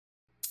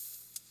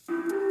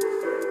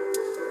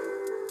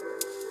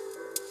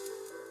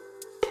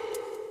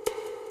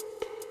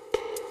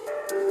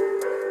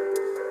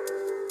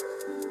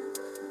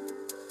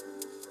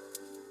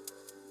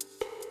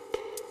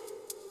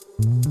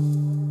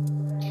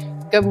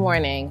Good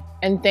morning,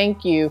 and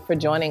thank you for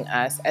joining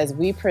us as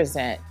we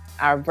present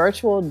our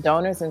virtual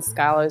Donors and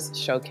Scholars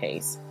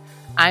Showcase.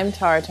 I'm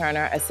Tara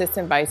Turner,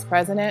 Assistant Vice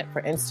President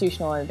for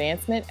Institutional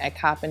Advancement at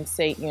Coppin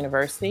State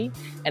University,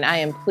 and I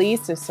am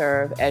pleased to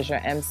serve as your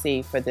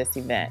MC for this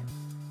event.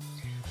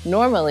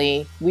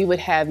 Normally, we would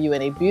have you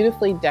in a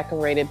beautifully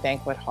decorated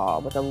banquet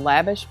hall with a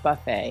lavish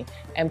buffet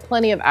and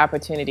plenty of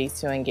opportunities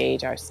to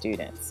engage our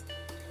students.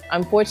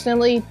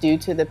 Unfortunately, due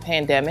to the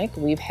pandemic,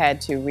 we've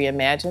had to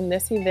reimagine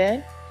this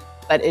event,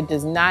 but it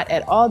does not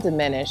at all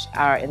diminish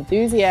our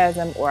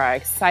enthusiasm or our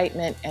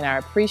excitement and our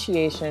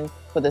appreciation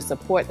for the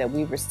support that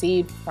we've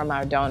received from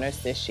our donors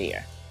this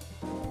year.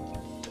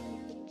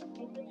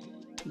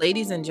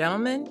 Ladies and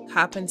gentlemen,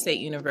 Coppin State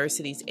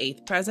University's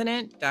 8th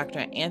President,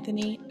 Dr.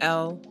 Anthony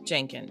L.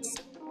 Jenkins.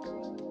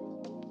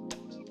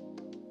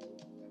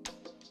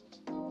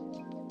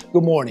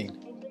 Good morning.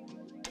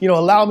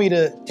 Allow me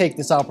to take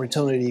this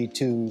opportunity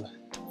to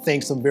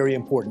thank some very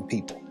important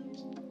people,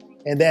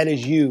 and that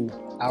is you,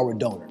 our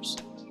donors.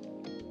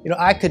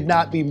 I could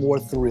not be more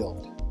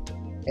thrilled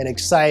and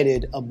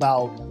excited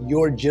about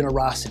your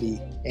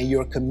generosity and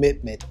your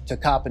commitment to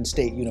Coppin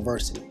State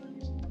University.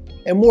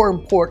 And more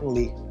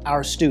importantly,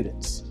 our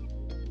students.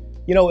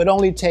 It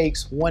only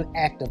takes one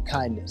act of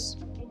kindness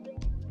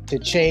to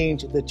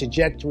change the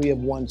trajectory of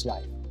one's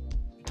life.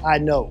 I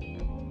know,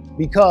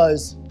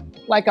 because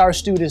like our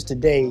students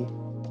today,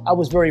 I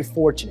was very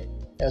fortunate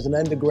as an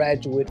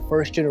undergraduate,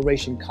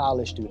 first-generation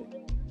college student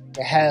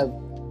to have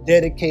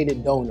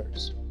dedicated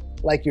donors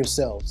like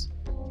yourselves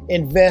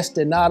invest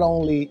in not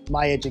only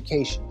my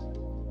education,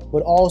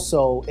 but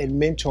also in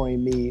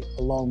mentoring me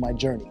along my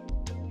journey.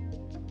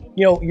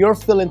 Your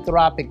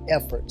philanthropic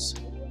efforts,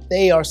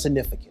 they are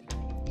significant.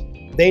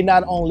 They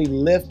not only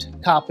lift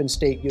Coppin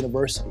State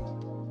University,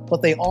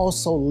 but they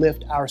also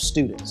lift our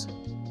students.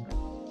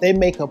 They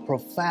make a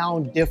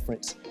profound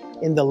difference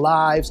in the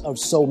lives of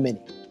so many.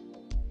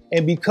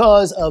 And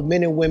because of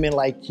men and women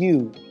like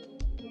you,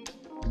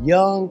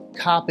 young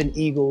Coppin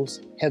Eagles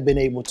have been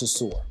able to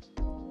soar.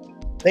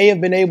 They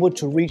have been able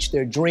to reach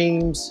their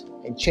dreams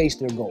and chase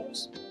their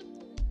goals.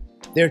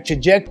 Their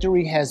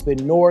trajectory has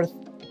been north,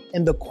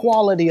 and the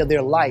quality of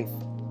their life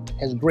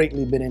has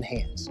greatly been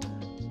enhanced.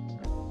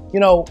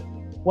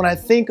 When I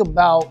think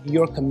about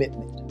your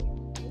commitment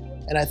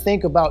and I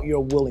think about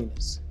your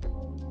willingness,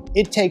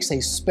 it takes a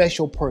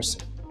special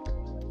person,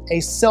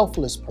 a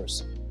selfless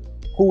person,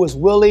 who is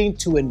willing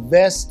to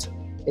invest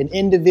in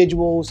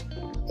individuals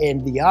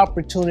and the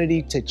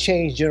opportunity to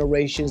change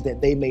generations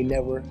that they may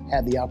never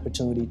have the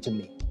opportunity to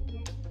meet.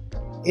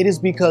 It is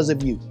because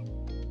of you.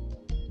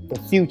 The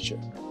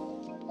future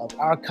of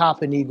our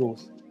Coppin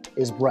Eagles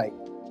is bright,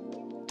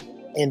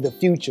 and the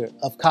future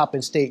of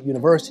Coppin State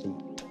University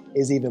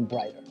is even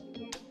brighter.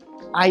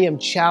 I am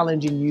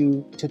challenging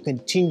you to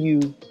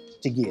continue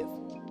to give.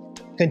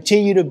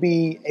 Continue to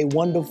be a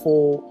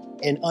wonderful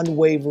and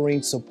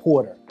unwavering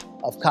supporter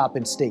of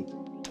Coppin State,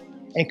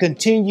 and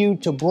continue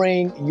to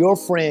bring your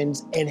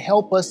friends and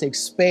help us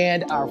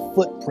expand our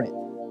footprint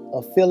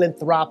of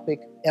philanthropic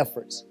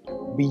efforts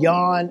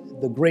beyond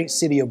the great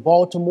city of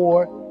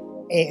Baltimore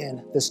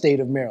and the state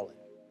of Maryland.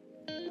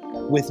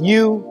 With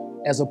you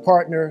as a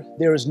partner,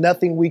 there is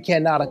nothing we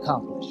cannot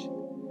accomplish.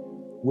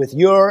 With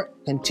your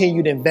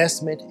continued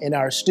investment in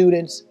our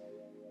students,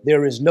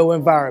 there is no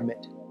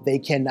environment they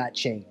cannot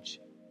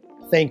change.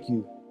 Thank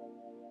you,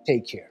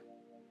 take care,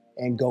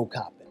 and go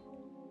Coppin.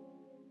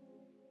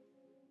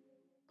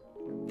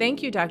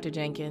 Thank you, Dr.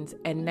 Jenkins.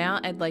 And now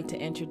I'd like to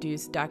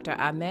introduce Dr.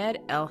 Ahmed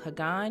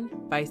El-Hagan,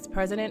 Vice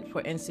President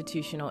for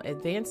Institutional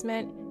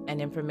Advancement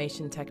and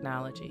Information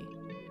Technology.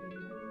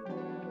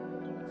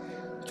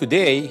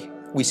 Today,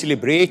 we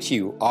celebrate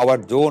you, our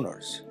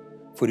donors,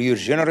 for your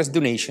generous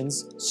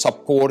donations,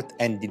 support,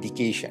 and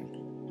dedication.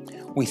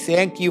 We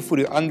thank you for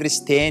your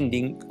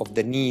understanding of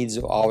the needs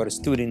of our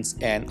students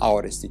and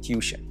our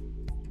institution.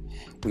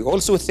 We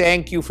also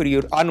thank you for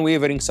your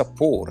unwavering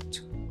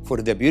support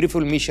for the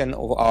beautiful mission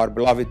of our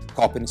beloved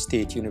Coppin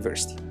State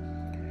University.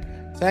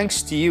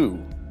 Thanks to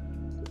you,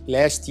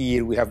 last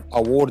year we have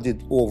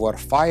awarded over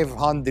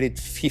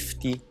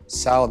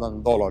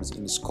 $550,000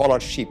 in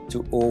scholarship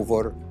to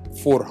over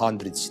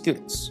 400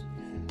 students.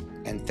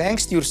 And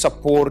thanks to your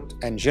support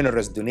and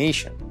generous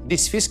donation,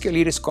 this fiscal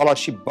year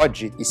scholarship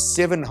budget is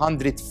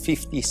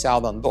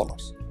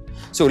 $750,000.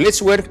 So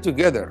let's work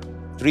together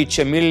to reach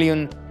 $1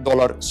 million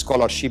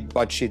scholarship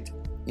budget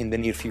in the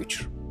near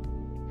future.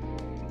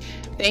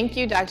 Thank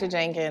you, Dr.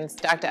 Jenkins,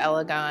 Dr.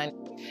 El-Hagan.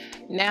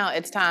 Now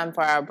it's time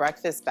for our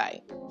breakfast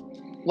bite.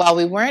 While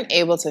we weren't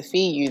able to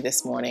feed you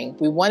this morning,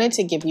 we wanted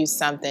to give you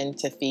something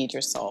to feed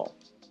your soul.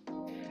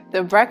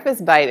 The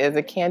breakfast bite is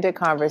a candid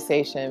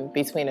conversation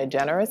between a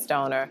generous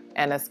donor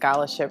and a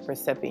scholarship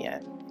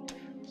recipient.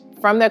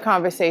 From their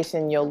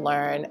conversation, you'll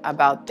learn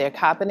about their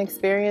Coppin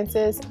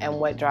experiences and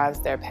what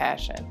drives their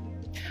passion.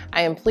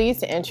 I am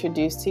pleased to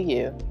introduce to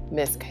you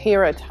Ms.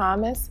 Kira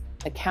Thomas,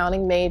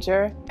 accounting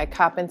major at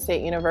Coppin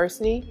State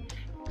University,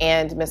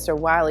 and Mr.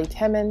 Wiley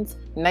Timmons,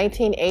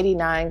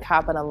 1989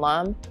 Coppin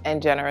alum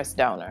and generous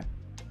donor.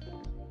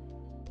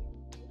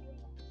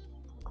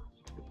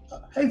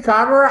 Hey,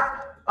 Carver.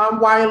 I'm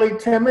Wiley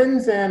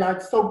Timmons, and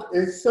it's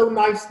so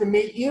nice to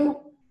meet you.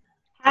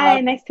 Uh,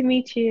 Hi, nice to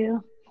meet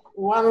you.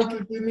 why don't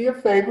you do me a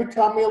favor?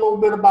 Tell me a little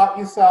bit about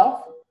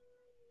yourself.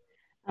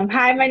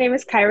 Hi, my name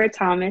is Kyra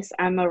Thomas.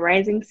 I'm a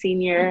rising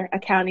senior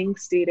accounting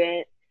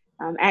student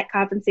at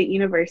Coppin State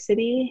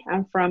University.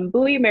 I'm from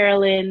Bowie,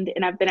 Maryland,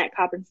 and I've been at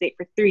Coppin State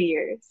for 3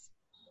 years.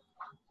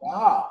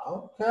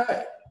 Wow.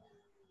 Okay.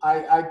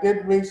 I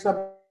did read some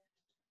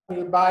of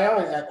your bio.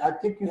 I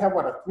think you have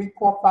what, a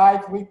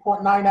 3.5,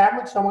 3.9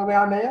 average, somewhere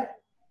around there.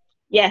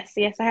 Yes,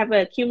 I have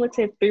a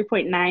cumulative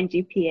 3.9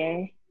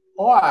 GPA.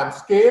 Oh, I'm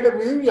scared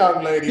of you,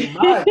 young lady.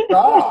 My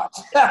gosh.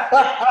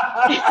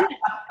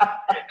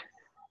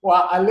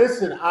 Well,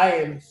 listen, I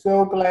am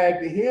so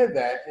glad to hear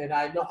that, and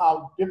I know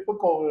how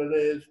difficult it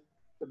is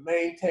to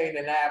maintain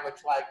an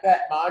average like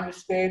that. My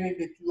understanding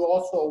that you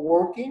also are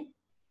working.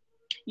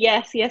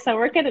 Yes, I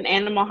work at an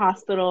animal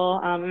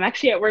hospital. I'm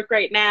actually at work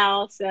right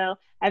now, so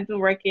I've been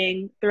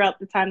working throughout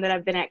the time that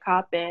I've been at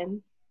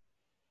Coppin.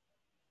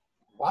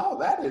 Wow,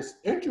 that is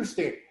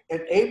interesting.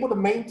 And able to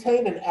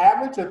maintain an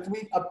average of a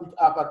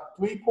 3.5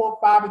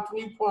 or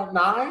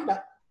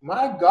 3.9.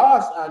 My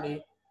gosh,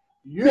 honey,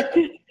 you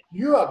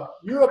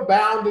you're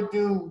bound to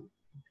do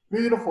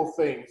beautiful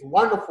things,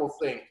 wonderful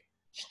things.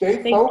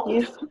 Stay Thank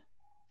you. focused.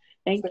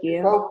 Thank Stay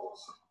you.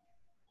 focused.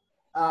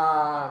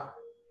 Uh,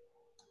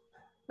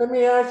 Let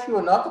me ask you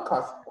another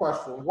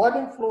question. What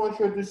influenced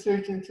your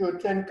decision to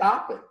attend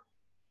Coppin?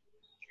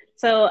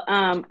 So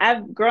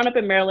I've grown up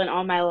in Maryland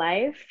all my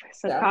life.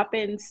 So Yeah.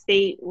 Coppin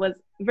State was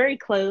very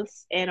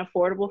close and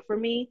affordable for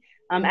me,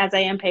 as I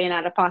am paying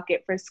out of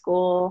pocket for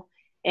school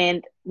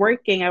and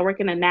working. I work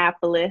in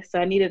Annapolis, so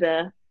I needed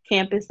a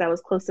campus that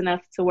was close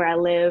enough to where I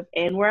live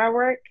and where I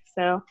work.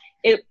 So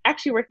it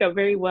actually worked out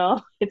very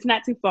well. It's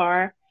not too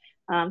far,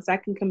 so I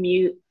can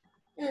commute.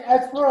 Yeah,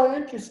 that's real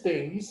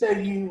interesting. You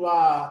say you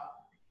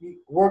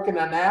work in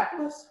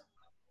Annapolis?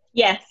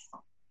 Yes.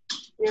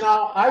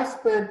 I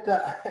spent.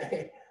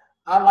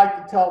 I like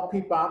to tell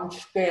people I'm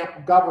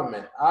stamped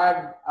government.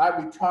 I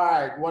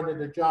retired. One of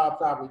the jobs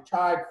I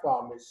retired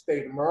from is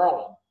state of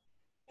Maryland,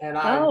 and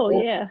I Oh,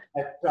 worked yeah.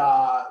 at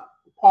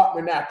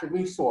Department of Natural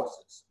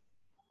Resources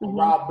on Hmm.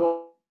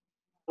 Rob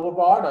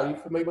Boulevard. Are you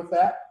familiar with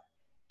that?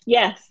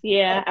 Yes,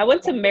 yeah. I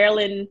went to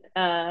Maryland.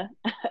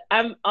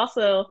 I'm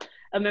also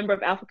a member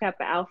of Alpha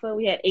Kappa Alpha.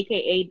 We had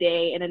AKA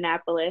Day in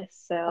Annapolis,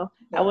 so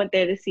I Yeah, went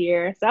there this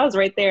year. So I was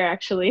right there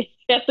actually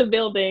at the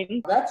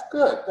building. that's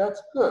good.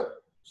 That's good.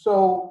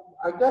 So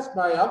I guess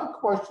my other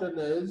question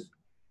is,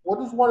 what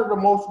is one of the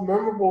most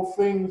memorable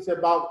things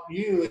about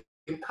you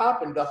in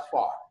Coppin thus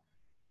far?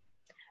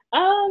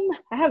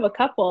 I have a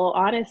couple,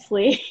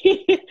 honestly.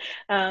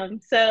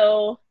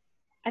 So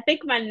I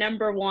think my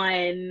number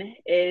one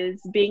is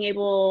being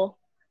able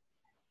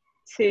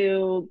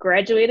to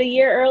graduate a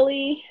year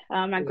early.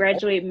 I Yeah.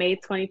 graduate May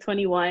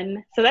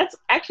 2021. So that's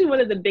actually one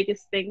of the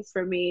biggest things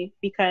for me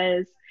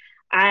because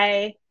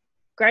I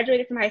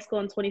graduated from high school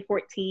in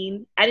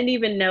 2014. I didn't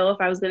even know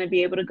if I was going to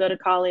be able to go to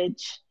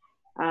college.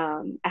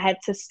 I had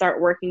to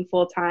start working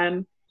full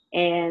time,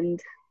 and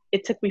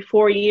it took me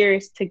 4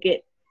 years to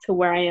get to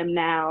where I am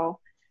now.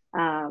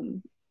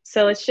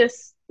 So it's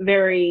just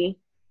very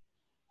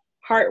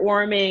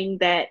heartwarming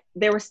that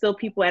there were still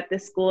people at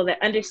this school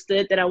that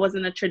understood that I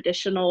wasn't a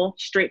traditional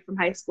straight from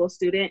high school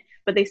student,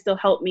 but they still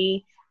helped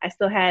me. I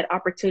still had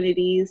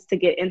opportunities to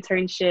get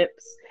internships.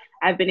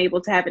 I've been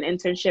able to have an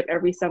internship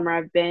every summer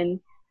I've been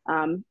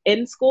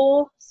in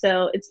school.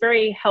 So it's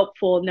very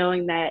helpful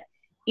knowing that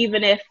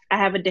even if I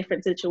have a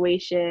different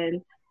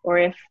situation or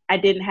if I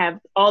didn't have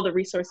all the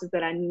resources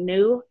that I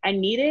knew I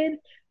needed,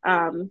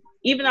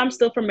 even though I'm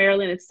still from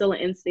Maryland, it's still an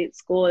in-state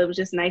school. It was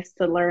just nice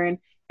to learn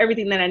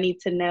everything that I need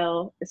to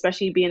know,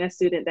 especially being a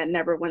student that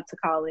never went to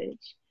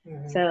college.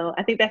 Mhm. So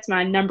I think that's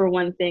my number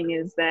one thing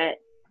is that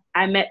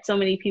I met so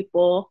many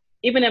people,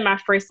 even in my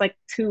first like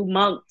 2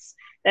 months,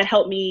 that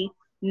helped me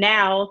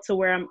now to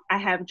where I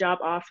have job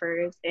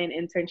offers and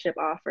internship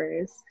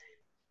offers.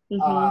 Hmm.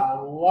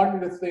 One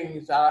of the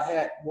things I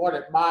had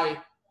wanted my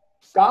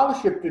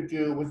scholarship to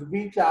do was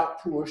reach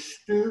out to a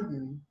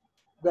student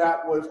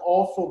that was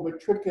also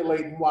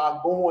matriculating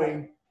while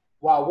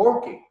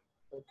working.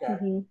 Okay,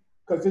 Hmm.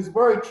 because it's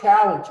very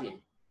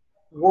challenging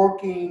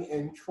working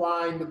and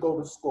trying to go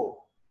to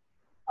school.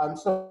 I'm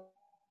so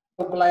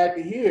glad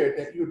to hear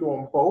that you're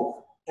doing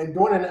both and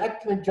doing an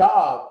excellent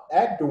job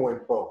at doing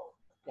both.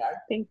 Okay,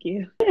 Thank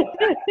you.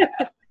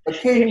 but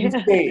keep you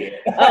Yeah. scared.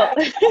 Oh,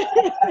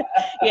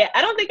 yeah.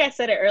 I don't think I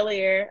said it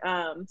earlier.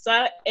 So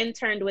I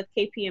interned with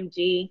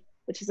KPMG,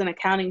 which is an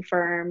accounting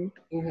firm,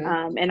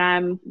 Hmm. and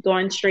I'm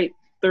going straight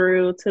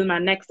through to my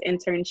next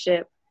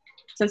internship.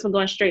 Since I'm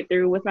going straight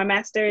through with my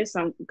master's,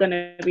 so I'm going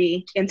to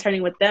be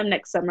interning with them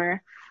next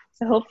summer.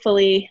 So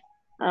hopefully,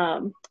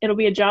 it'll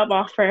be a job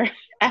offer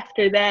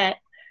after that.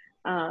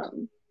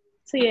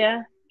 So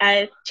yeah,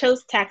 I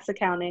chose tax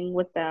accounting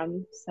with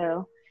them.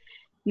 So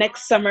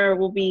next summer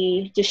will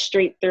be just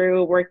straight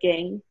through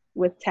working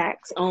with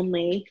tax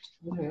only.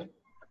 Hmm.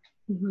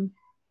 Hmm.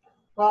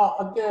 Well,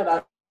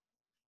 again,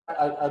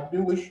 I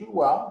do wish you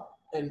well.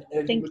 and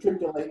you Thank you.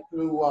 matriculate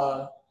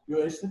through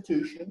your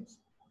institutions.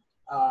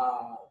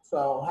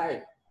 So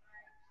hey,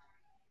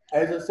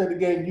 as I said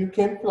again, you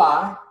can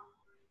fly.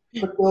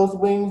 Put those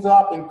wings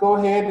up and go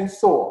ahead and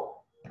soar.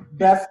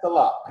 Best of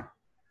luck.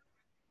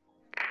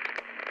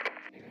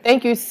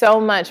 Thank you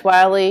so much,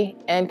 Wiley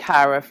and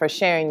Kyra, for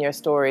sharing your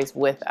stories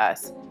with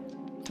us.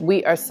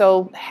 We are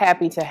so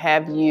happy to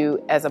have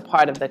you as a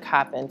part of the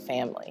Coppin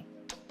family.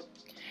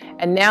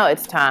 And now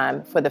it's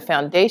time for the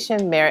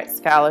Foundation Merit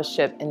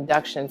Scholarship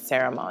Induction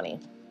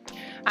Ceremony.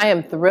 I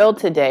am thrilled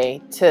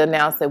today to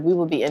announce that we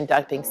will be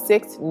inducting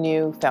 6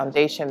 new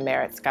Foundation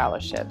Merit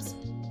Scholarships.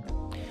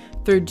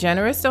 Through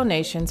generous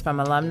donations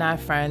from alumni,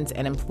 friends,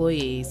 and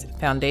employees,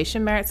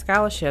 Foundation Merit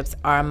Scholarships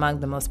are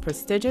among the most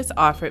prestigious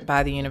offered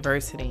by the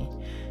university.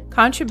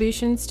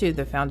 Contributions to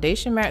the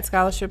Foundation Merit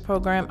Scholarship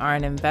Program are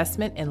an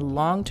investment in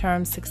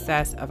long-term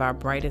success of our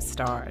brightest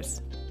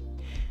stars.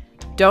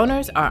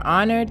 Donors are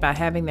honored by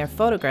having their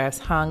photographs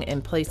hung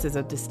in places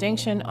of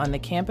distinction on the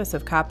campus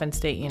of Coppin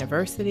State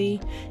University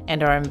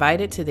and are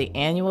invited to the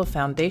annual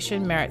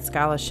Foundation Merit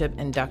Scholarship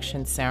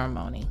Induction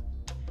Ceremony.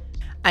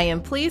 I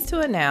am pleased to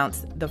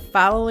announce the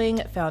following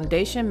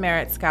Foundation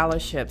Merit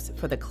Scholarships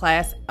for the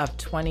class of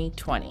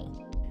 2020.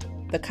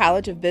 The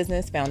College of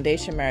Business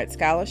Foundation Merit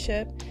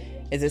Scholarship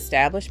is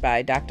established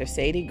by Dr.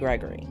 Sadie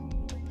Gregory.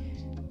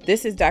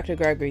 This is Dr.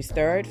 Gregory's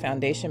 3rd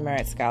Foundation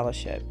Merit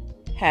Scholarship,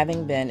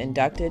 having been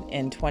inducted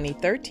in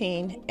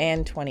 2013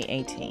 and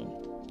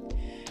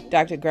 2018.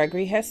 Dr.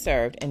 Gregory has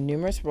served in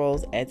numerous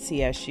roles at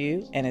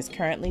CSU and is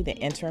currently the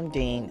interim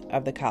dean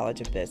of the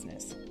College of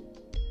Business.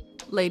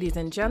 Ladies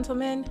and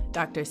gentlemen,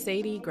 Dr.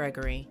 Sadie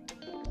Gregory.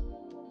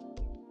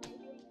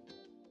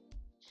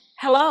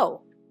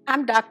 Hello,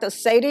 I'm Dr.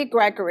 Sadie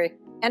Gregory,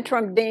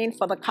 Interim Dean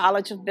for the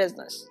College of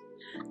Business.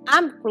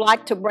 I'd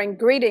like to bring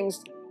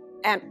greetings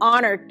and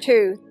honor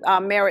to our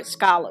Merit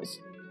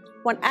Scholars.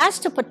 When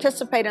asked to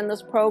participate in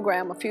this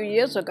program a few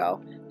years ago,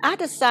 I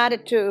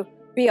decided to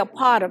be a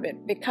part of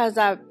it because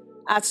I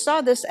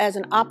saw this as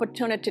an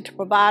opportunity to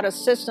provide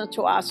assistance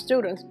to our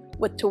students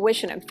with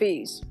tuition and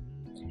fees.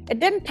 It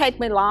didn't take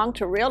me long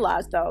to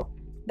realize, though,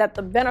 that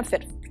the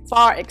benefit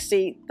far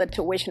exceed the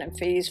tuition and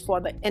fees for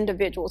the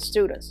individual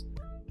students.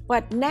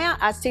 But now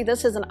I see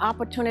this as an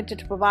opportunity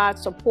to provide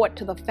support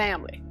to the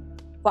family.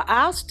 For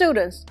our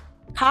students,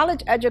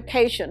 college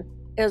education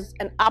is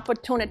an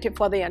opportunity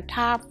for the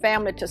entire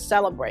family to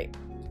celebrate.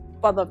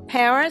 For the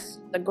parents,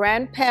 the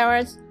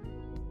grandparents,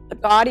 the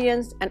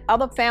guardians, and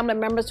other family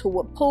members who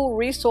will pool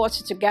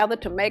resources together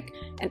to make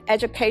an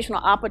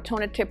educational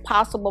opportunity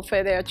possible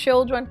for their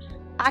children,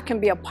 I can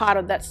be a part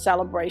of that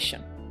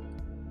celebration.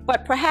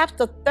 But perhaps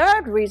the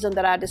third reason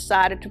that I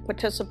decided to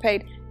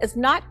participate is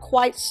not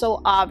quite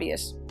so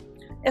obvious.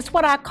 It's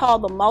what I call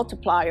the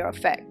multiplier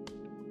effect.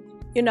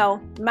 You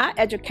know, my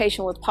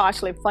education was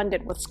partially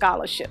funded with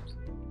scholarships.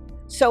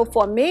 So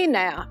for me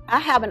now, I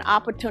have an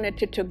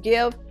opportunity to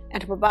give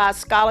and to provide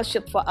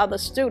scholarships for other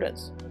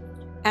students.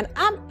 And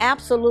I'm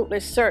absolutely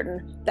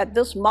certain that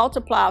this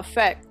multiplier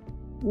effect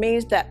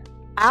means that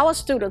our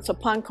students,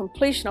 upon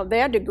completion of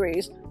their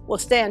degrees, will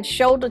stand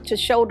shoulder to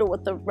shoulder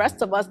with the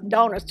rest of us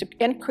donors to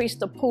increase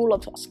the pool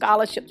of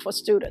scholarships for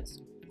students.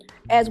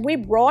 As we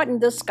broaden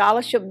this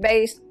scholarship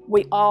base,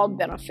 we all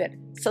benefit,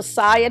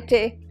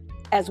 society,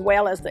 as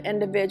well as the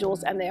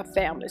individuals and their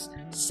families.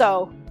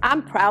 So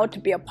I'm proud to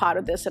be a part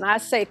of this, and I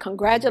say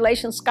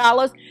congratulations,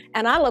 scholars,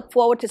 and I look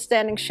forward to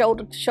standing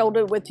shoulder to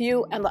shoulder with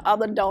you and the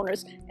other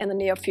donors in the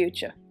near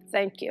future.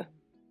 Thank you.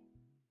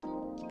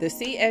 The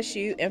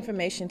CSU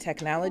Information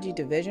Technology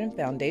Division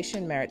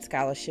Foundation Merit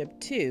Scholarship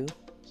 2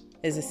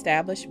 is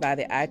established by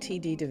the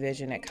ITD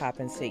Division at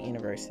Coppin State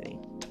University.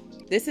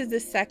 This is the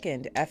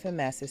second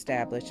FMS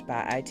established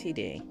by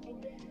ITD.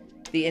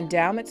 The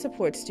endowment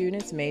supports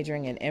students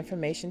majoring in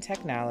information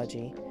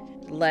technology,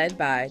 led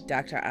by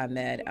Dr.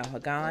 Ahmed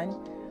Al-Hagan.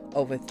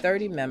 Over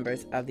 30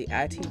 members of the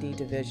ITD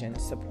division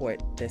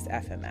support this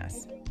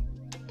FMS.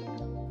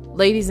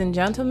 Ladies and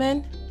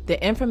gentlemen,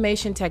 the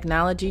Information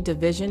Technology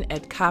Division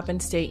at Coppin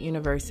State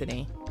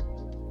University.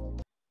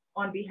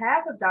 On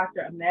behalf of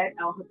Dr. Ahmed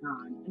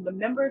Al-Hagan and the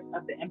members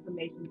of the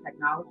Information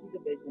Technology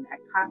Division at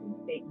Coppin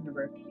State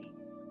University,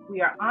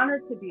 we are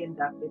honored to be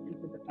inducted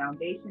into the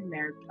Foundation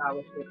Merit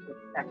Scholarship for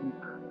the second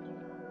time.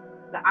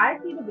 The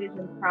IT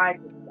Division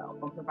prides itself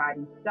on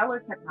providing stellar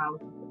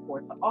technology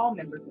support to all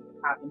members of the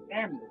Coppin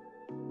family,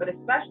 but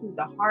especially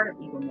the heart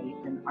of Eagle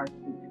Nation, our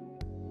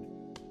students.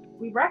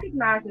 We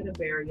recognize that a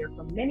barrier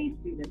for many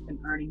students in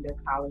earning their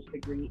college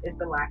degree is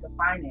the lack of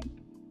financing.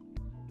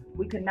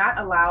 We could not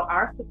allow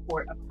our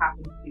support of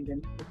Coppin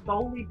students to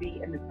solely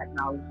be in the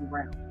technology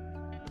realm.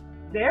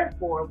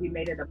 Therefore, we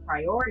made it a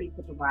priority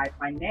to provide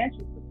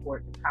financial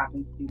support to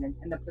Coppin students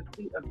in the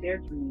pursuit of their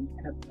dreams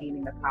in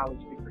obtaining a college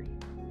degree.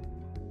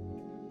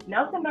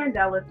 Nelson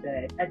Mandela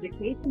said,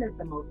 "Education is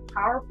the most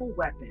powerful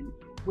weapon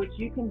which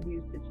you can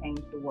use to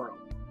change the world."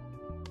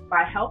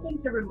 By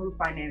helping to remove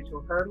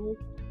financial hurdles,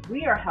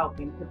 we are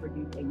helping to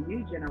produce a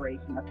new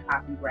generation of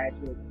Coppin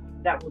graduates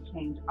that will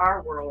change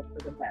our world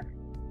for the better.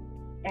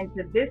 And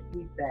to this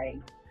we say,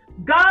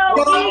 Go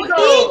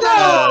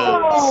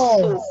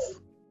Eagles!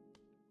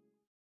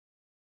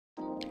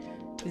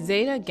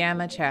 Zeta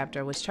Gamma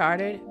chapter was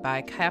chartered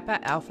by Kappa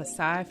Alpha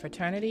Psi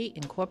Fraternity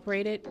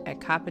Incorporated at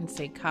Coppin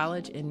State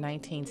College in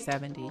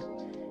 1970.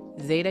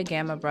 Zeta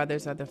Gamma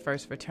Brothers are the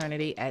first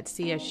fraternity at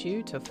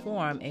CSU to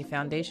form a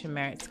Foundation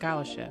Merit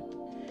Scholarship.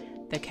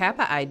 The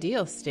Kappa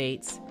ideal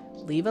states,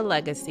 leave a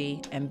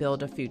legacy and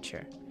build a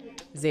future.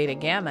 Zeta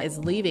Gamma is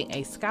leaving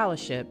a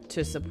scholarship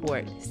to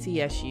support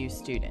CSU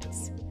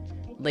students.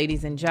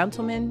 Ladies and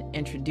gentlemen,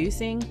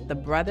 introducing the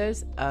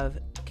Brothers of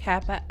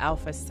Kappa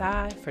Alpha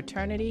Psi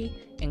Fraternity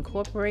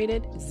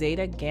Incorporated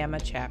Zeta Gamma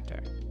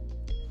Chapter.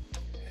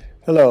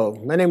 Hello,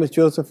 my name is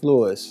Joseph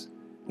Lewis.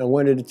 I'm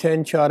one of the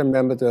 10 charter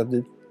members of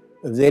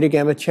Zeta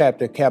Gamma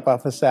Chapter, Kappa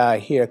Alpha Psi,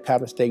 here at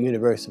Coppin State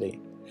University.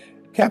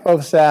 Kappa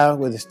Alpha Psi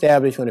was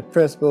established on the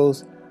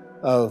principles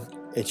of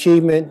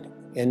achievement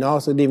and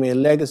also leaving a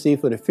legacy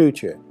for the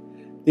future.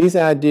 These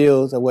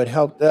ideals are what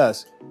helped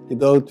us to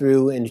go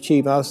through and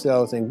achieve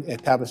ourselves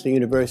at Coppin State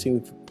University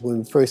when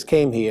we first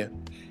came here.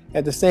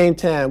 At the same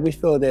time, we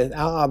feel that it's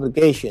our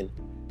obligation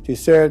to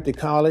serve the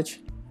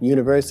college,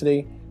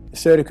 university, to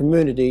serve the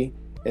community,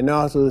 and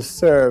also to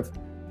serve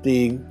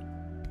the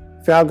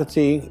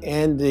faculty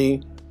and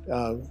the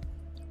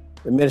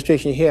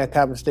administration here at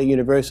Coppin State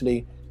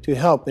University to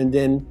help and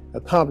then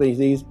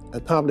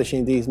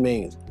accomplishing these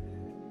means.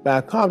 By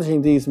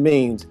accomplishing these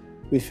means,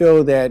 we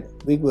feel that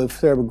we will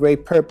serve a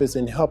great purpose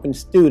in helping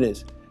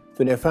students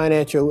for their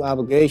financial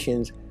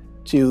obligations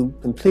to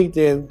complete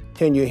their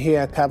tenure here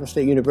at Coppin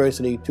State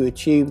University to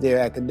achieve their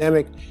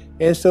academic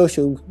and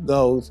social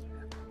goals.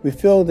 We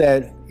feel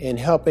that in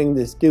helping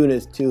the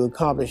students to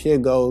accomplish their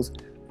goals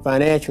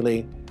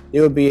financially, they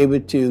will be able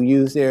to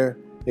use their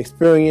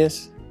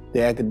experience,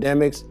 their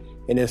academics,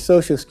 and their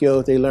social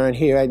skills they learn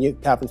here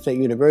at Coppin State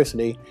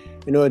University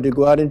in order to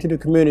go out into the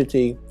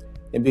community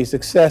and be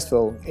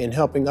successful in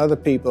helping other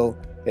people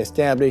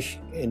establish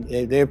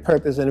their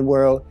purpose in the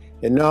world,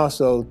 and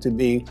also to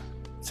be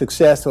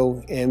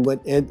successful in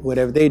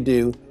whatever they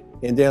do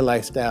in their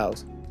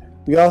lifestyles.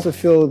 We also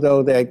feel,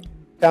 though, that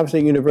Coppin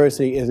State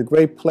University is a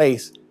great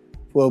place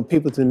for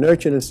people to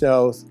nurture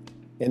themselves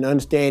in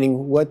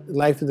understanding what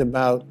life is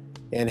about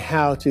and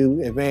how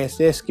to advance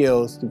their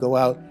skills to go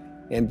out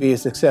and be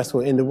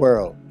successful in the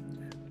world.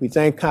 We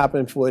thank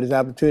Coppin for this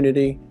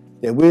opportunity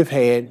that we've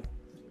had,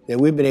 that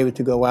we've been able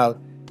to go out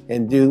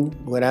and do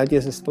what I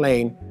just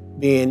explained,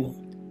 being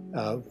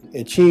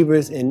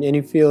achievers in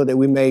any field that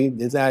we may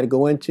desire to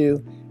go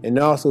into, and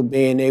also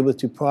being able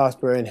to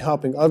prosper and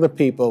helping other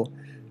people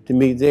to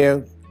meet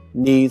their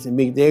needs and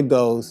meet their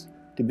goals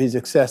to be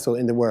successful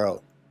in the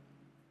world.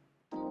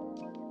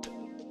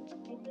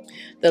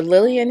 The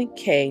Lillian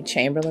K.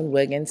 Chamberlain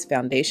Wiggins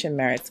Foundation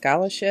Merit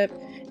Scholarship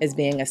is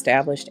being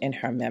established in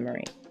her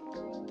memory.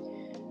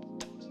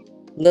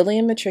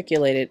 Lillian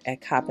matriculated at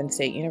Coppin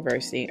State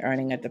University,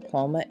 earning a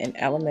diploma in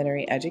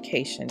elementary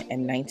education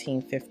in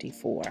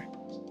 1954.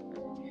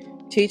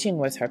 Teaching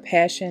was her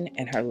passion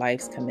and her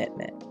life's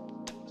commitment.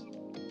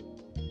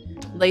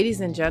 Ladies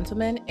and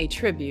gentlemen, a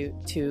tribute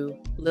to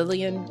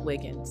Lillian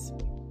Wiggins.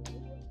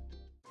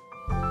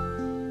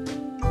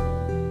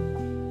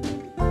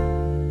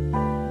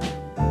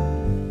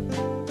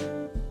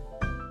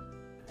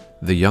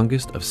 The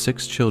youngest of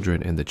 6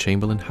 children in the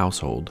Chamberlain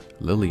household,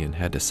 Lillian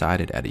had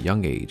decided at a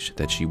young age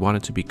that she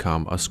wanted to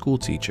become a school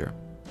teacher.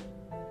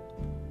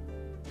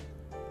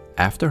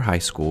 After high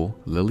school,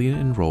 Lillian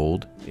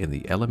enrolled in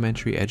the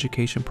elementary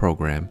education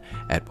program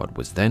at what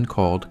was then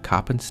called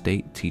Coppin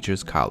State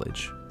Teachers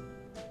College.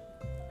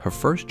 Her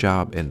first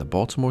job in the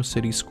Baltimore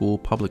City School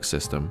public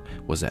system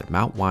was at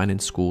Mount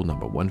Winans School No.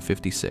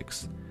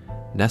 156,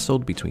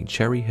 nestled between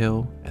Cherry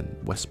Hill and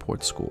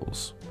Westport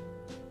schools.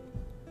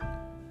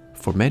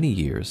 For many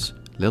years,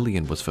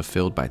 Lillian was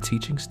fulfilled by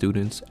teaching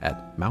students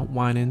at Mount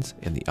Winans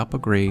in the upper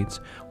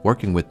grades,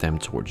 working with them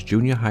towards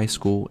junior high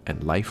school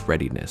and life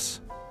readiness.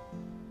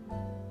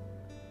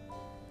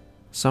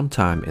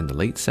 Sometime in the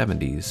late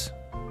 70s,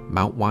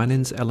 Mount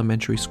Winans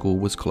Elementary School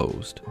was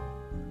closed.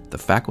 The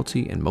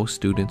faculty and most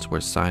students were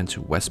assigned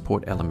to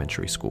Westport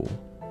Elementary School.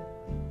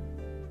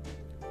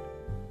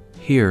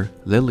 Here,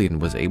 Lillian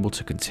was able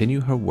to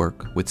continue her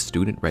work with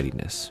student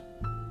readiness.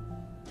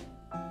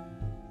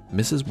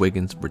 Mrs.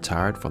 Wiggins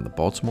retired from the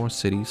Baltimore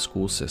City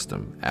school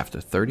system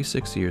after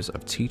 36 years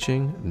of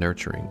teaching,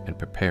 nurturing, and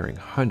preparing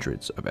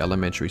hundreds of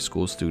elementary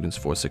school students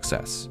for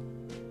success.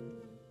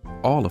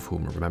 All of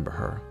whom remember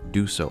her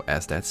do so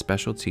as that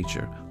special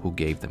teacher who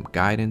gave them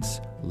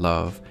guidance,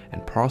 love,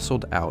 and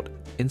parceled out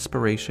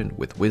inspiration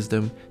with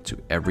wisdom to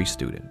every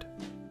student.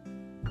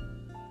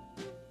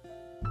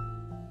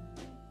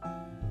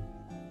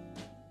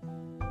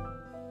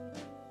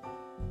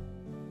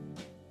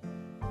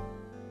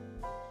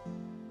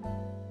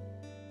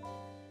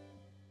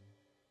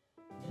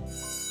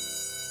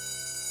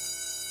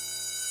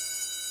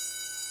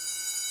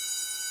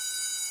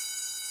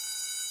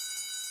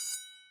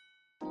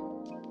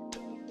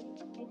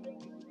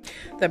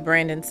 The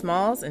Brandon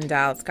Smalls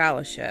Endowed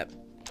Scholarship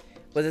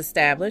was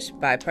established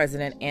by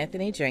President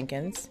Anthony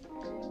Jenkins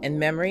in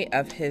memory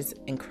of his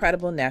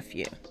incredible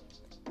nephew.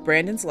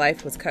 Brandon's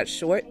life was cut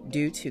short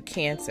due to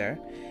cancer,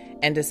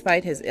 and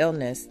despite his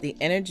illness, the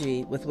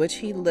energy with which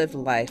he lived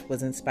life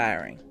was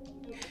inspiring.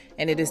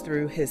 And it is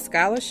through his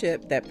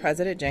scholarship that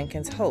President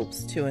Jenkins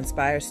hopes to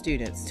inspire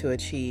students to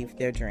achieve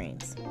their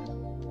dreams.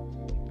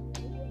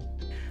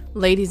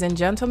 Ladies and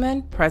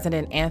gentlemen,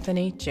 President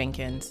Anthony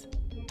Jenkins.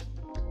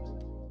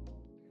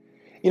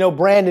 You know,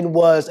 Brandon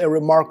was a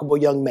remarkable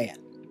young man.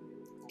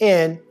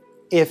 And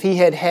if he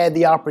had had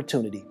the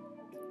opportunity,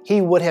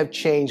 he would have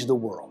changed the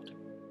world.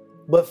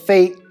 But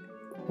fate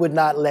would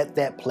not let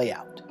that play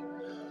out.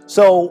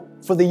 So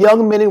for the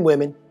young men and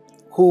women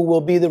who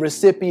will be the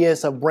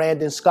recipients of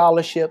Brandon's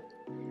scholarship,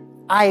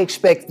 I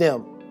expect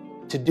them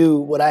to do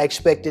what I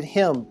expected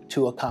him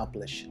to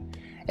accomplish.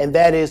 And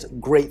that is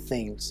great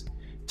things,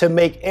 to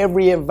make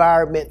every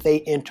environment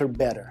they enter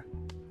better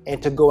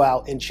and to go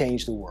out and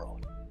change the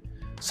world.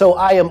 So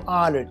I am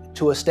honored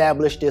to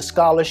establish this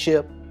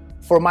scholarship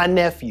for my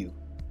nephew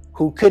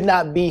who could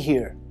not be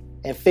here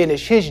and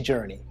finish his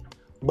journey,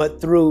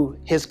 but through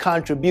his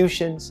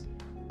contributions,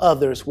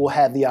 others will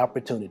have the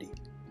opportunity.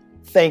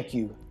 Thank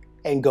you,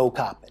 and go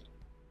Coppin.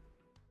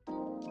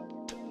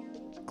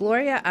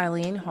 Gloria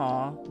Eileen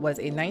Hall was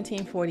a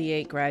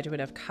 1948 graduate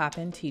of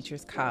Coppin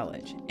Teachers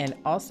College and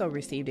also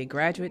received a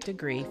graduate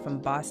degree from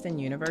Boston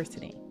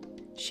University.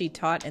 She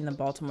taught in the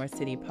Baltimore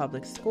City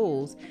Public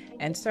Schools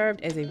and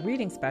served as a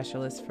reading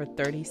specialist for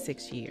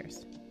 36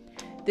 years.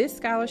 This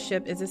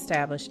scholarship is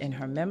established in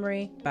her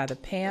memory by the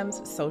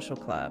PAMS Social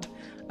Club,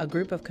 a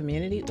group of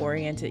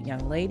community-oriented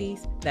young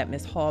ladies that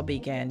Ms. Hall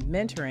began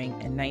mentoring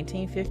in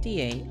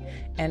 1958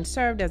 and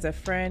served as a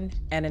friend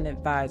and an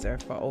advisor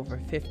for over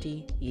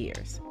 50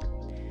 years.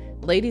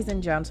 Ladies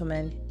and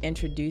gentlemen,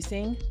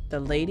 introducing the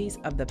ladies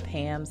of the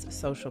PAMS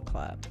Social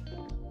Club.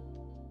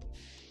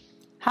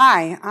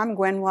 Hi, I'm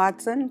Gwen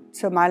Watson.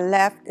 To my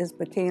left is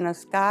Bettina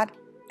Scott,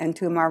 and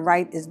to my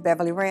right is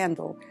Beverly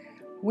Randall.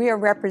 We are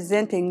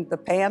representing the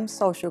PAM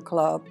Social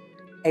Club,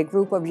 a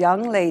group of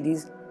young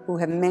ladies who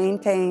have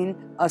maintained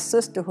a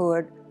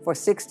sisterhood for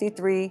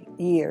 63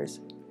 years.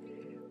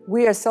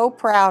 We are so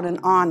proud and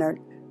honored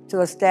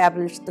to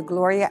establish the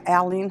Gloria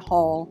Eileen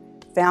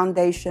Hall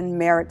Foundation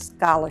Merit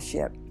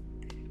Scholarship.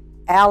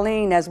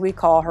 Eileen, as we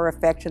call her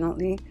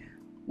affectionately,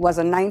 was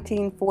a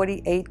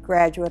 1948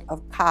 graduate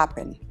of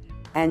Coppin,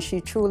 and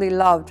she truly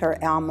loved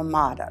her alma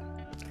mater.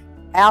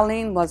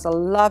 Eileen was a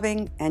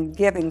loving and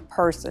giving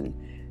person.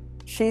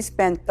 She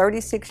spent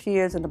 36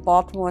 years in the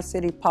Baltimore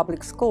City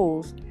Public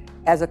Schools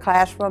as a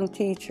classroom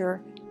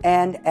teacher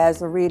and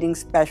as a reading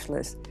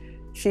specialist.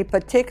 She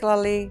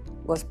particularly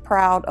was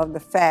proud of the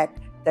fact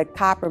that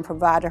Coppin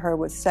provided her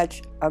with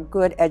such a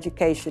good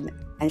education,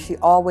 and she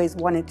always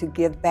wanted to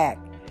give back.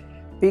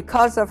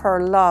 Because of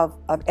her love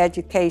of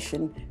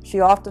education, she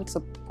often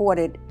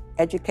supported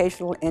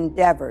educational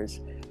endeavors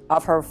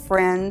of her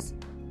friends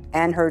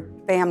and her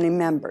family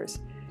members.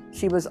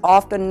 She was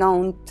often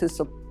known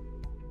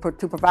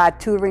to provide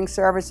tutoring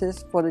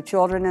services for the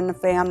children in the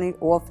family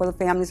or for the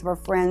families of her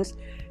friends.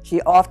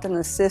 She often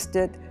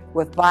assisted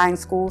with buying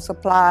school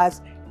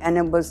supplies, and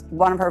it was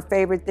one of her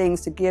favorite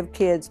things to give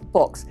kids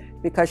books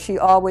because she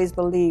always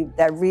believed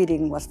that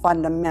reading was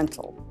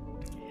fundamental.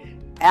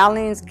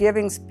 Eileen's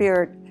giving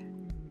spirit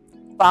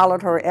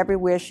followed her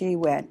everywhere she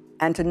went,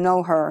 and to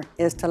know her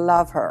is to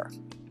love her.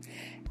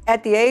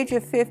 At the age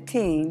of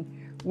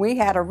 15, we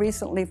had a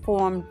recently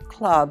formed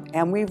club,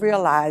 and we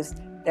realized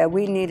that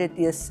we needed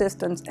the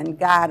assistance and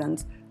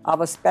guidance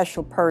of a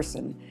special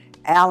person.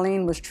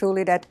 Eileen was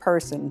truly that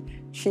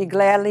person. She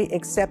gladly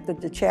accepted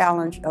the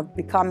challenge of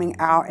becoming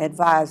our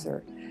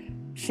advisor.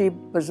 She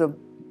was a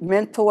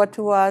mentor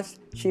to us,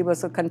 she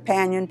was a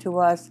companion to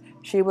us,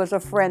 she was a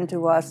friend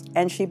to us,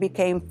 and she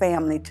became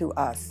family to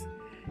us.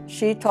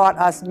 She taught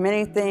us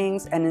many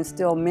things and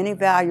instilled many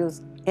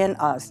values in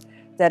us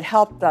that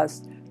helped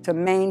us to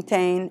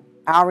maintain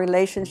our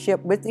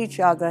relationship with each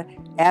other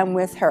and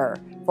with her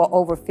for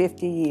over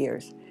 50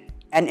 years.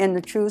 And in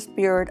the true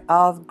spirit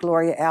of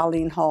Gloria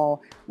Eileen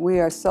Hall, we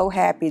are so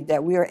happy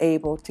that we are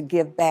able to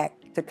give back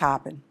to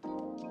Coppin.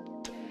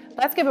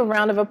 Let's give a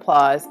round of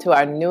applause to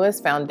our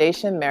newest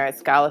Foundation Merit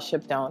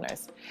Scholarship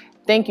donors.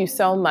 Thank you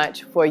so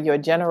much for your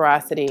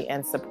generosity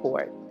and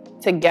support.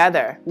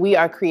 Together, we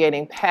are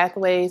creating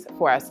pathways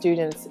for our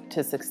students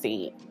to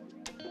succeed.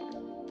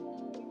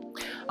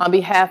 On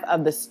behalf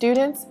of the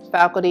students,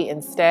 faculty,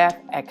 and staff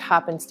at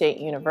Coppin State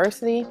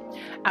University,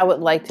 I would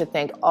like to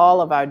thank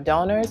all of our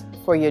donors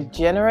for your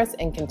generous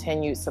and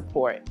continued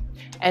support.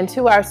 And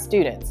to our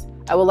students,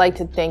 I would like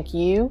to thank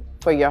you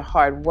for your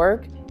hard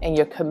work and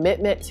your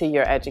commitment to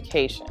your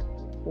education.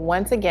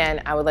 Once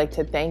again, I would like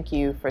to thank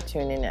you for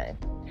tuning in.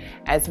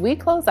 As we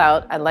close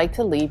out, I'd like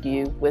to leave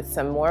you with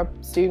some more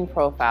student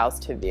profiles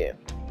to view.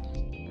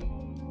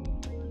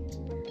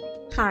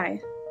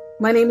 Hi,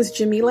 my name is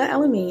Jamila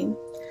El-Amin.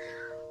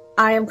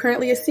 I am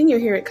currently a senior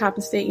here at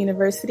Coppin State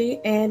University,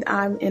 and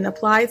I'm an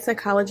applied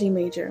psychology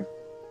major.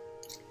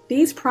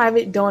 These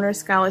private donor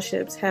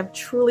scholarships have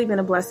truly been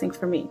a blessing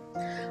for me.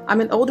 I'm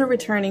an older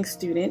returning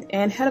student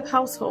and head of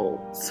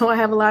household, so I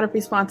have a lot of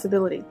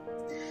responsibility.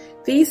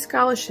 These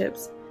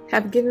scholarships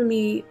have given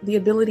me the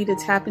ability to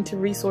tap into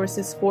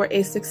resources for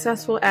a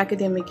successful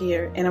academic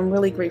year, and I'm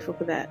really grateful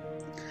for that.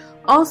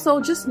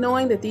 Also, just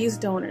knowing that these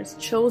donors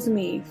chose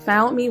me,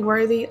 found me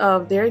worthy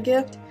of their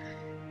gift,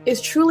 is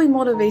truly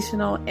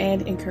motivational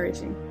and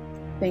encouraging.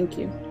 Thank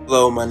you.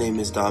 Hello, my name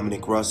is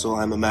Dominic Russell.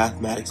 I'm a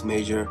mathematics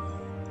major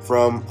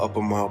from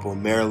Upper Marlboro,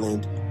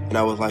 Maryland, and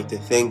I would like to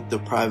thank the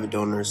Private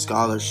Donor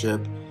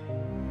Scholarship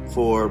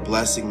for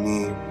blessing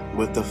me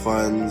with the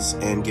funds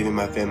and giving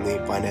my family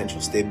financial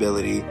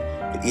stability.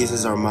 It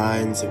eases our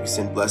minds, and we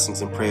send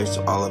blessings and prayers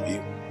to all of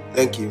you.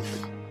 Thank you.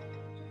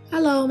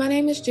 Hello, my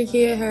name is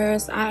Jakia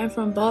Harris. I am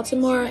from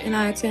Baltimore and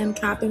I attend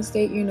Coppin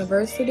State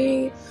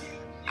University.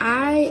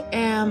 I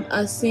am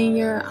a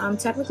senior. I'm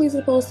technically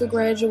supposed to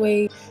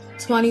graduate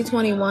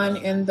 2021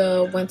 in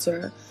the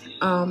winter.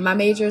 My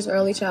major is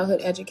early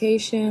childhood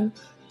education.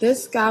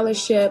 This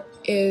scholarship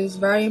is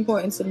very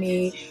important to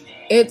me.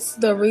 It's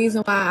the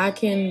reason why I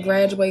can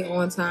graduate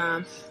on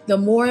time. The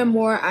more and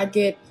more I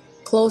get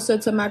closer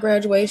to my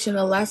graduation,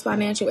 the less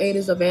financial aid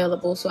is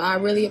available. So I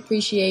really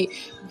appreciate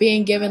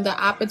being given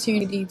the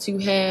opportunity to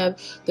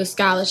have the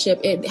scholarship.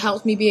 It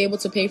helps me be able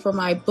to pay for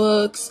my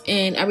books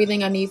and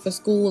everything I need for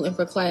school and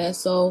for class.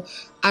 So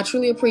I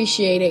truly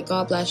appreciate it.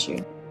 God bless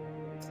you.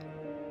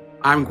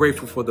 I'm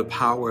grateful for the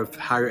power of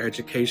higher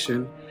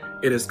education.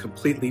 It has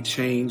completely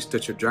changed the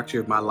trajectory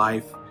of my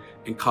life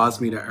and caused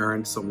me to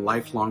earn some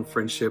lifelong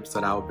friendships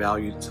that I will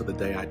value to the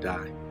day I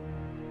die.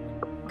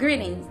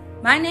 Greetings.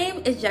 My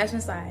name is Jasmine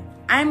Side.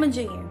 I'm a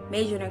junior,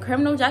 majoring in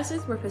criminal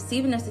justice with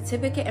receiving a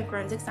certificate in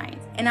forensic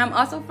science, and I'm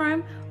also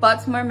from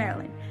Baltimore,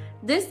 Maryland.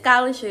 This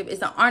scholarship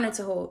is an honor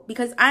to hold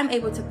because I'm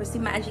able to pursue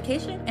my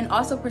education and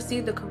also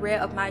pursue the career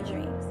of my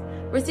dreams.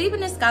 Receiving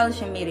this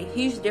scholarship made a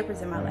huge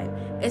difference in my life,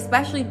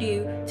 especially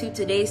due to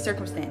today's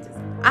circumstances.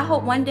 I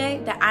hope one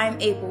day that I am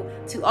able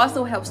to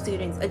also help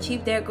students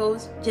achieve their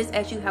goals just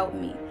as you helped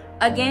me.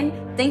 Again,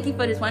 thank you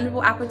for this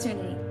wonderful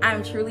opportunity. I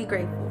am truly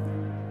grateful.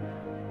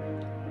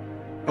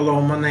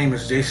 Hello, my name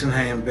is Jason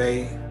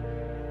Hanbay,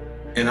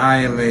 and I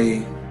am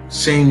a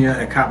senior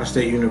at Coppin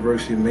State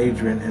University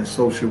majoring in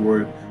social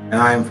work, and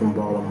I am from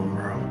Baltimore,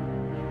 Maryland.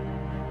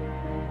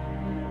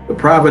 The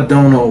Private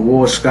Donor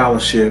Award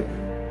Scholarship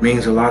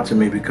means a lot to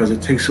me because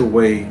it takes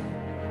away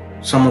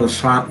some of the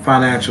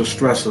financial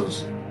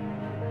stressors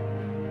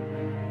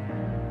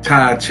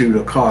tied to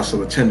the cost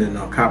of attending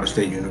Coppin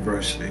State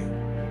University.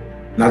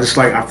 And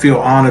I feel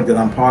honored that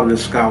I'm part of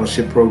this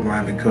scholarship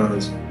program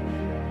because,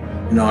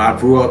 I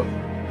grew up,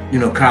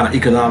 kind of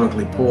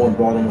economically poor in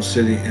Baltimore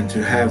City, and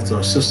to have the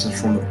assistance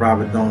from the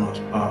Private Donor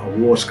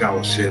Award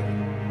Scholarship,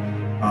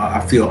 I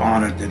feel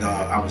honored that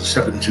I was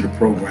accepted into the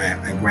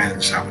program and granted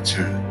this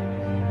opportunity.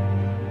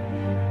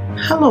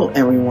 Hello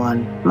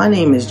everyone, my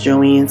name is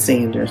Joanne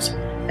Sanders,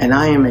 and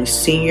I am a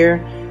senior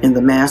in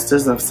the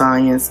Masters of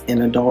Science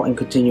in Adult and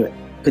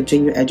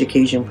Continuing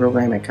Education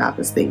program at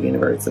Coppin State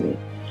University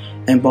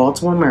in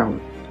Baltimore,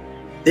 Maryland.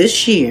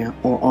 This year,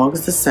 on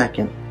August the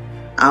 2nd,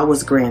 I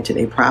was granted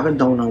a Private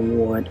Donor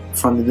Award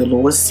from the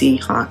Dolores C.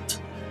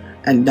 Hunt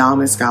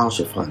Endowment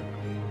Scholarship Fund.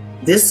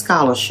 This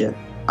scholarship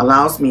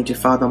allows me to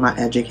further my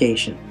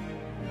education.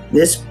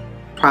 This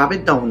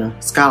Private Donor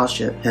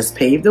Scholarship has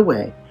paved the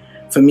way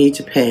for me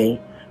to pay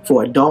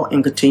for adult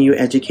and continuing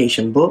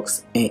education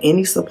books and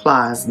any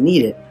supplies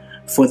needed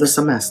for the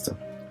semester.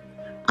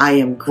 I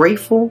am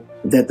grateful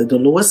that the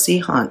Dolores C.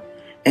 Hunt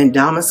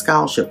Endowment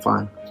Scholarship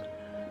Fund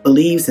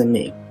believes in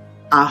me.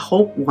 I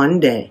hope one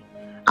day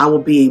I will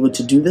be able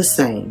to do the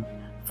same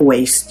for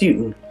a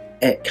student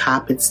at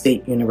Coppin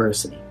State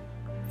University.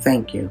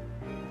 Thank you.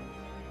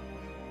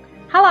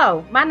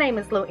 Hello, my name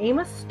is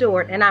Loema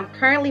Stewart, and I'm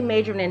currently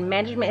majoring in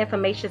Management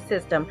Information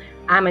System.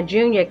 I'm a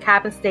junior at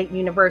Coppin State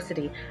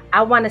University.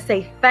 I want to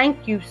say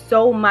thank you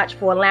so much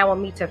for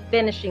allowing me to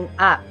finishing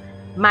up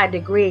my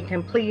degree and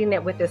completing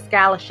it with the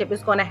scholarship.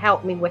 It's going to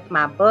help me with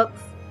my books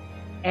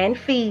and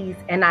fees,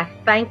 and I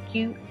thank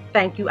you.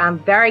 I'm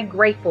very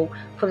grateful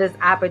for this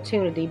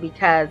opportunity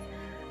because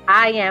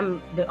I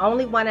am the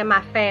only one in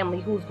my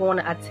family who's going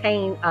to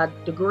attain a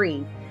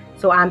degree.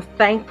 So I'm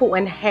thankful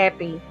and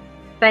happy.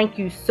 Thank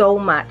you so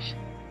much.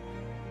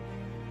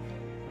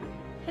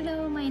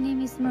 Hello, my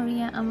name is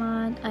Maria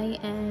Ahmad. I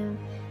am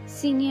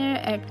senior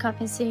at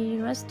Coppin State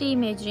University,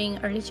 majoring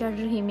early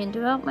childhood human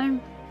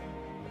development.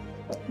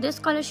 This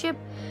scholarship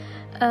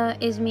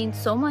means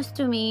so much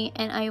to me,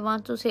 and I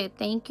want to say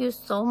thank you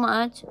so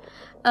much.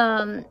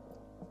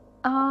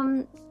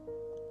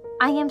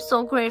 I am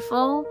so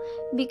grateful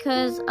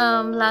because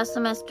last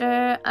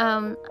semester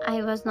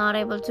I was not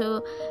able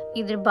to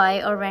either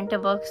buy or rent a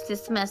book.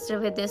 This semester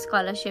with this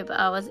scholarship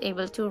I was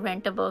able to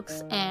rent a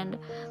books, and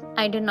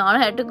I did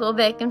not have to go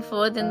back and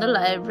forth in the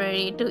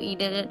library to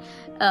either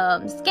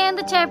scan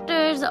the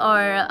chapters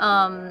or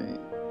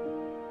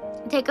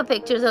take a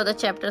pictures of the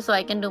chapter so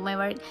I can do my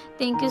work.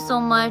 Thank you so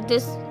much.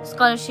 This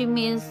scholarship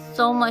means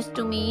so much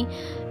to me.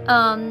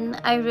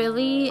 I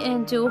really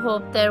do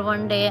hope that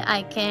one day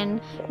I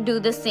can do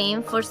the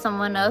same for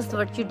someone else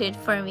what you did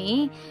for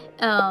me.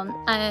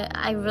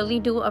 I really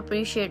do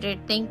appreciate it.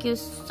 Thank you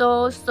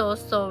so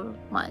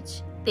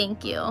much.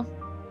 Thank you.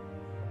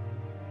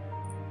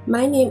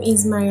 My name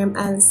is Mariam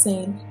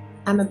Alsen.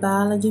 I'm a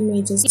biology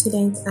major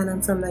student and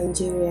I'm from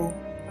Nigeria.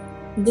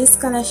 This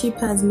scholarship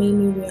has made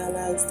me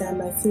realize that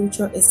my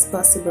future is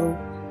possible,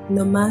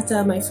 no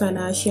matter my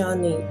financial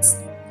needs.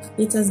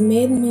 It has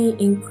made me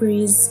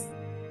increase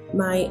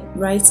my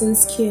writing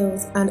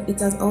skills, and it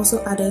has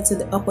also added to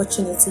the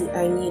opportunity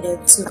I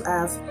needed to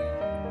have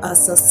a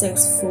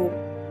successful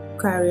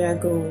career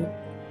goal.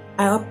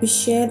 I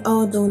appreciate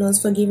all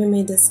donors for giving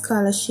me this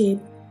scholarship,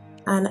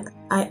 and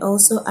I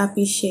also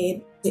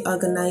appreciate the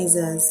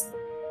organizers.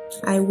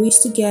 I wish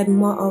to get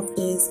more of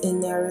this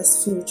in the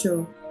nearest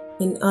future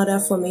in order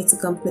for me to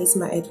complete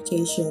my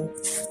education.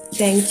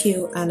 Thank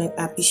you, and I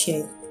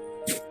appreciate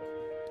it.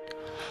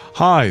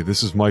 Hi,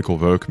 this is Michael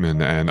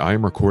Volkman, and I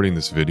am recording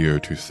this video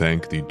to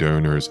thank the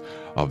donors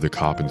of the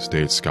Coppin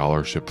State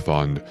Scholarship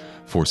Fund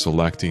for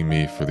selecting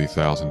me for the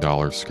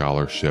 $1,000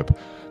 scholarship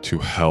to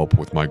help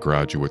with my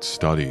graduate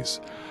studies.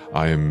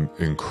 I am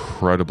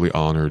incredibly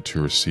honored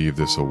to receive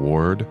this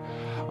award.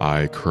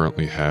 I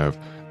currently have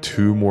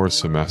 2 more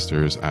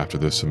semesters after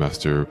this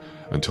semester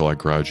until I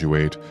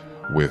graduate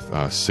with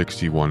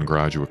 61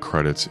 graduate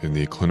credits in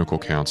the clinical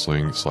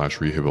counseling /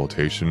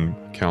 rehabilitation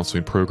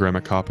counseling program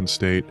at Coppin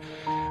State.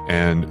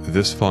 And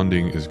this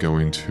funding is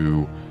going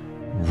to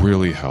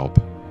really help.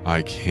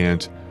 I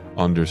can't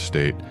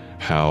understate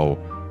how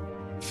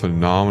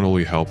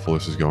phenomenally helpful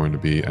this is going to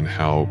be and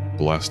how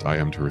blessed I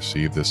am to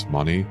receive this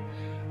money.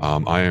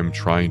 I am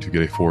trying to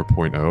get a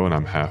 4.0 and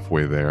I'm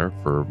halfway there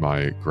for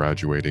my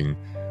graduating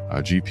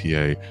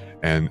GPA,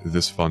 and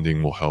this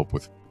funding will help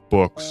with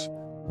books,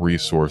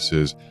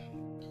 resources,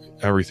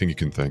 everything you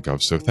can think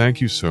of. So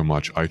thank you so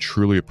much. I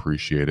truly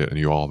appreciate it, and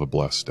you all have a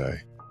blessed day.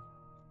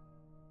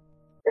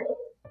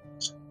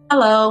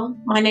 Hello,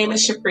 my name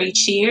is Shapri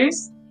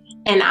Cheers,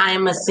 and I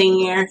am a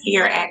senior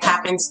here at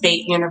Coppin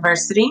State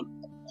University.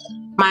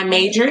 My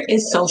major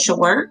is social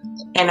work,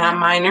 and I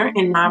minor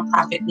in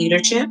nonprofit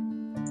leadership.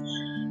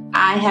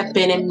 I have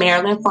been in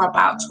Maryland for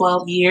about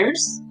 12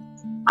 years.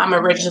 I'm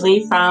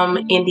originally from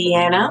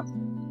Indiana,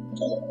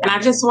 and I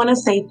just want to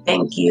say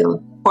thank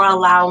you for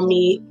allowing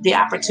me the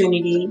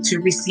opportunity to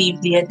receive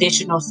the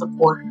additional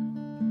support.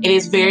 It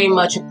is very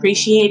much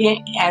appreciated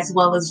as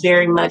well as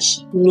very much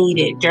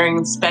needed,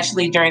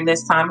 especially during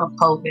this time of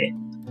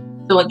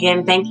COVID. So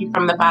again, thank you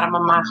from the bottom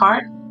of my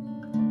heart,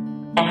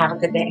 and have a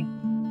good day.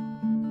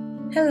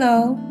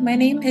 Hello, my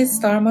name is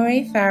Star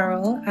Marie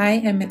Farrell. I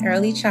am an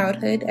early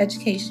childhood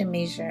education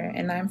major,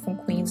 and I'm from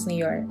Queens, New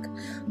York.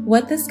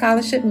 What this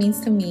scholarship means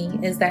to me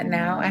is that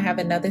now I have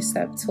another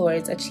step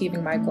towards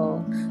achieving my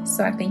goal.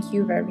 So I thank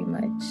you very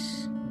much.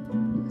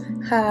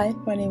 Hi,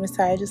 my name is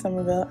Tyja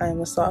Somerville. I am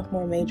a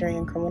sophomore majoring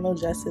in criminal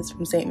justice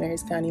from St.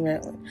 Mary's County,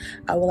 Maryland.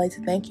 I would like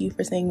to thank you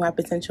for seeing my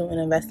potential and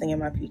investing in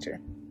my future.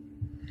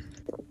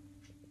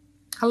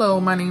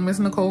 Hello, my name is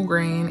Nicole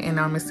Green, and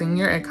I'm a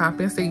senior at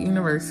Coppin State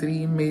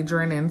University,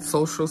 majoring in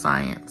social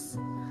science.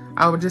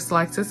 I would just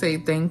like to say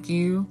thank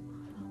you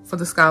for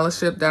the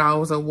scholarship that I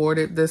was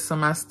awarded this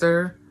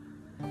semester.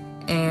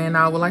 And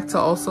I would like to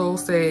also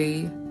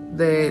say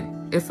that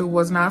if it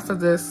was not for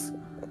this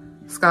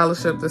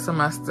scholarship this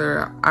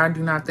semester, I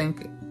do not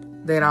think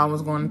that I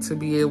was going to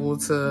be able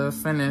to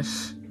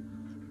finish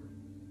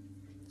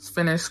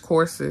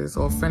courses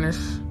or finish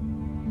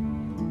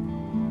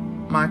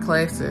my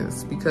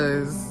classes,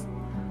 because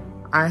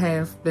I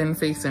have been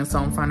facing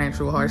some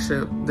financial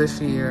hardship this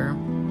year.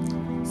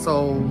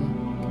 So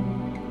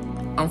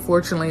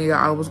unfortunately,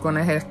 I was going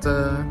to have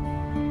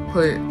to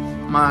put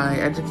my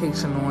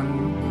education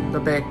on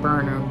the back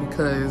burner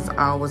because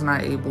I was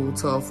not able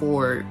to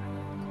afford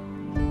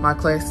my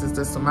classes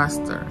this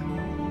semester.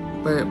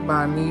 But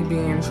by me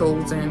being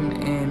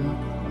chosen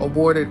and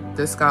awarded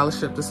this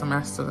scholarship this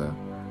semester,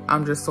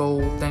 I'm just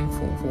so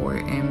thankful for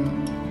it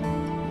and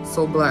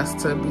so blessed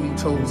to be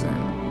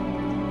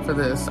chosen for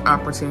this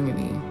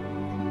opportunity.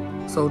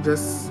 So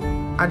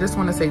I just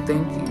want to say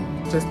thank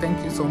you. Just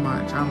thank you so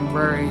much. I'm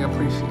very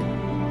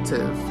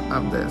appreciative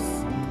of this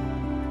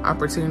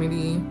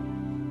opportunity.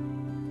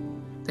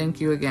 Thank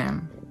you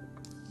again.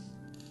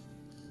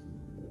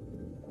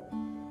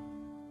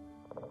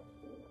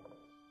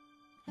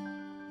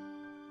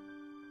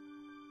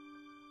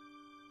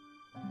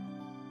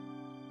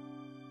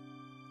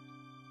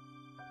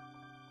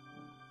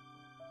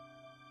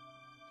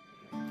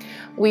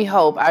 We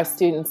hope our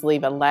students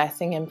leave a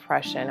lasting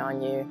impression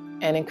on you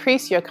and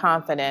increase your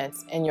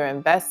confidence in your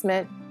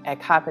investment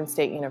at Coppin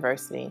State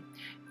University.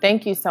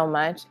 Thank you so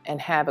much and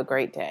have a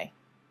great day.